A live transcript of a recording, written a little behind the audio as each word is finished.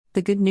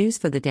The good news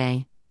for the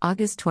day,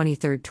 August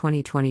 23,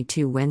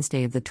 2022,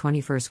 Wednesday of the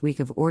 21st week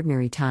of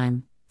Ordinary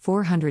Time,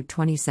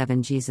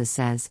 427. Jesus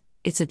says,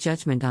 "It's a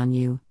judgment on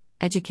you,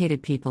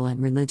 educated people and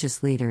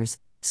religious leaders,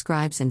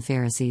 scribes and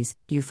Pharisees,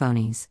 you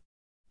phonies.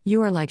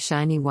 You are like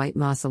shiny white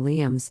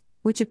mausoleums,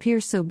 which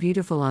appear so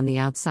beautiful on the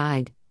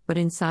outside, but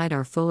inside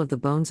are full of the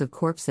bones of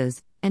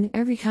corpses, and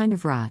every kind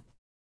of rot.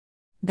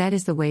 That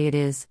is the way it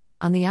is.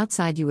 On the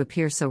outside you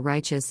appear so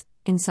righteous,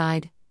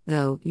 inside,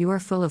 though, you are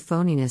full of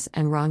phoniness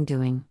and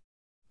wrongdoing.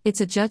 It's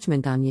a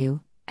judgment on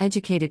you,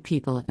 educated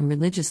people and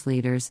religious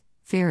leaders,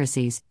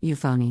 Pharisees, you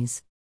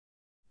phonies.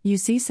 You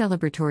see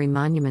celebratory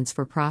monuments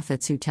for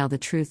prophets who tell the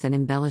truth and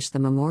embellish the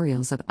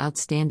memorials of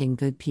outstanding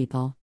good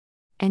people.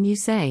 And you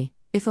say,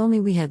 if only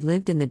we had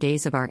lived in the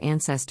days of our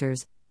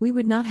ancestors, we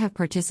would not have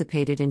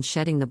participated in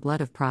shedding the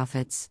blood of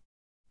prophets.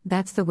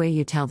 That's the way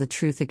you tell the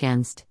truth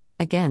against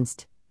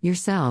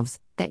yourselves,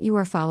 that you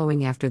are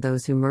following after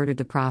those who murdered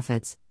the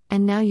prophets,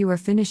 and now you are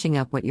finishing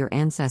up what your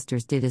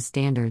ancestors did as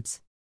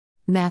standards."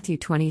 Matthew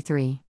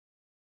 23.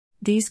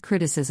 These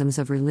criticisms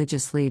of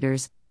religious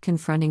leaders,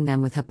 confronting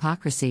them with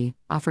hypocrisy,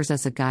 offers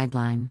us a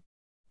guideline.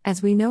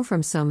 As we know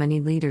from so many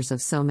leaders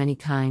of so many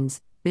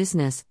kinds,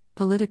 business,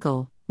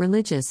 political,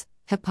 religious,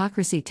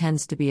 hypocrisy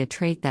tends to be a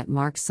trait that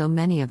marks so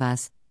many of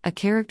us, a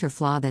character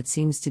flaw that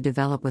seems to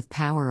develop with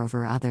power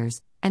over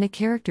others, and a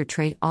character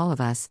trait all of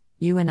us,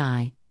 you and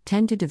I,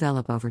 tend to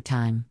develop over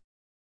time.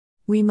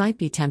 We might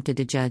be tempted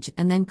to judge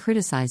and then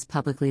criticize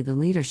publicly the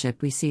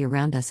leadership we see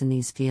around us in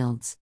these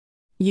fields.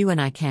 You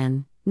and I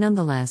can,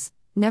 nonetheless,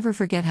 never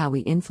forget how we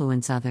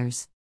influence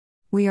others.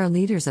 We are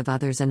leaders of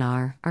others and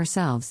are,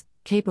 ourselves,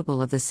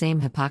 capable of the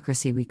same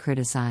hypocrisy we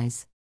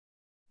criticize.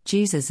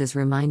 Jesus is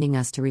reminding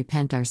us to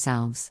repent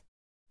ourselves.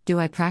 Do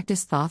I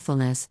practice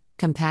thoughtfulness,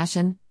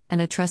 compassion, and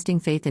a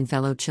trusting faith in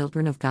fellow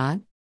children of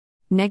God?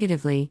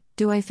 Negatively,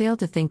 do I fail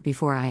to think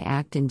before I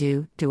act and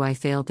do I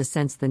fail to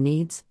sense the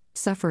needs,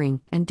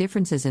 suffering, and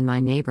differences in my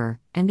neighbor,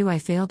 and do I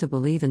fail to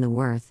believe in the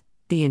worth,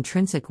 the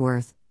intrinsic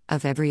worth,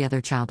 of every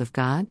other child of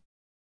God?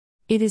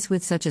 It is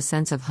with such a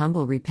sense of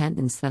humble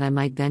repentance that I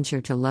might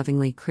venture to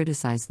lovingly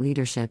criticize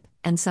leadership,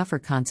 and suffer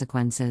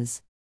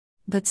consequences.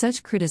 But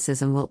such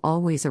criticism will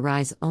always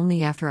arise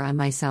only after I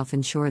myself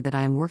ensure that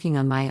I am working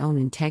on my own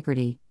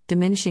integrity,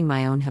 diminishing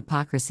my own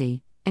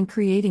hypocrisy, and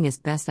creating as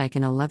best I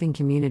can a loving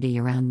community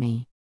around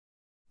me.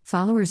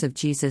 Followers of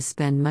Jesus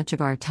spend much of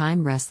our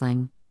time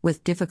wrestling,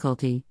 with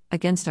difficulty,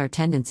 against our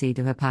tendency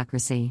to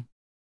hypocrisy.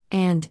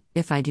 And,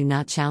 if I do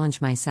not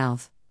challenge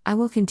myself, I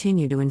will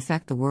continue to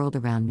infect the world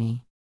around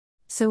me.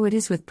 So it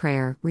is with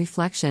prayer,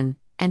 reflection,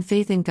 and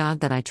faith in God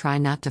that I try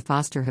not to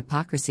foster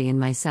hypocrisy in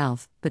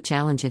myself, but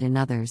challenge it in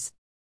others.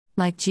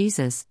 Like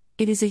Jesus,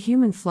 it is a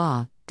human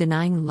flaw,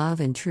 denying love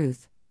and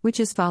truth, which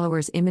his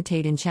followers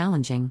imitate in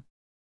challenging.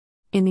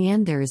 In the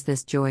end, there is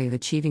this joy of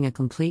achieving a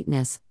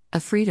completeness, a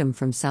freedom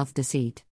from self-deceit.